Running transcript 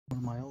One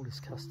of my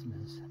oldest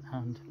customers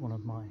and one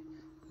of my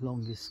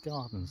longest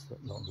gardens,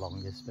 that not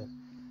longest, but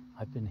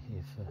I've been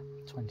here for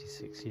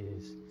 26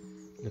 years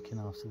looking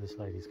after this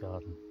lady's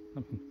garden. I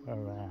mean, where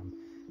I am,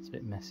 it's a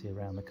bit messy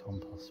around the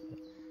compost, but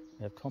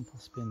we have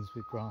compost bins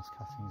with grass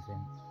cuttings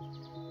in,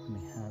 and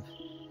we have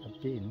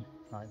a bin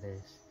like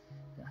this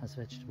that has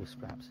vegetable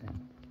scraps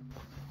in.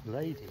 The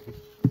lady,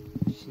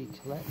 she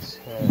collects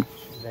her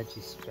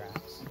veggie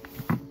scraps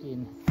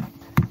in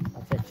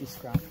a veggie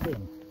scrap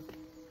bin,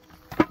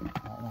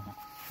 like that,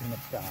 in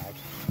a bag,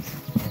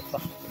 in a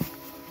bucket.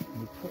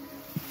 And we put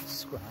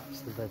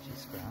scraps, the veggie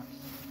scraps,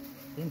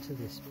 into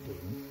this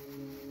bin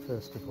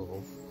first of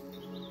all,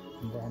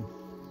 and then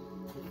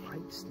it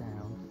breaks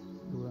down.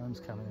 The worms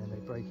come in and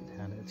they break it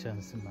down and it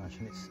turns to mush,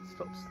 and it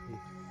stops the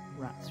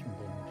rats from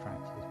being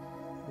attracted.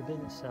 The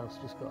bin itself's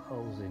just got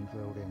holes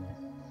drilled in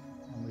it,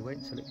 and we wait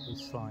until it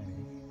goes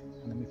slimy,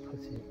 and then we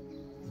put it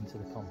into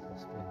the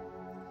compost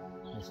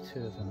bin. There's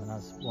two of them, and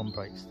as one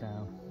breaks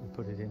down, we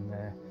put it in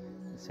there.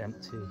 It's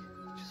empty, you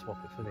just swap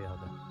it for the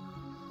other.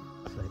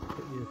 So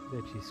put your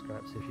veggie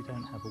scraps, if you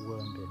don't have a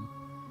worm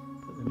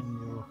bin, put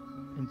them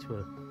into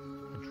a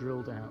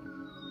drilled out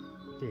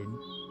bin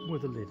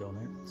with a lid on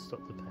it,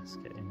 stop the pests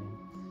getting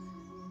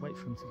in, wait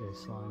for them to go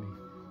slimy,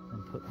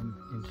 and put them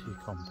into your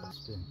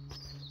compost bin.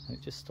 And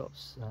it just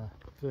stops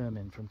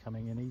vermin from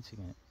coming and eating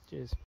it. Cheers.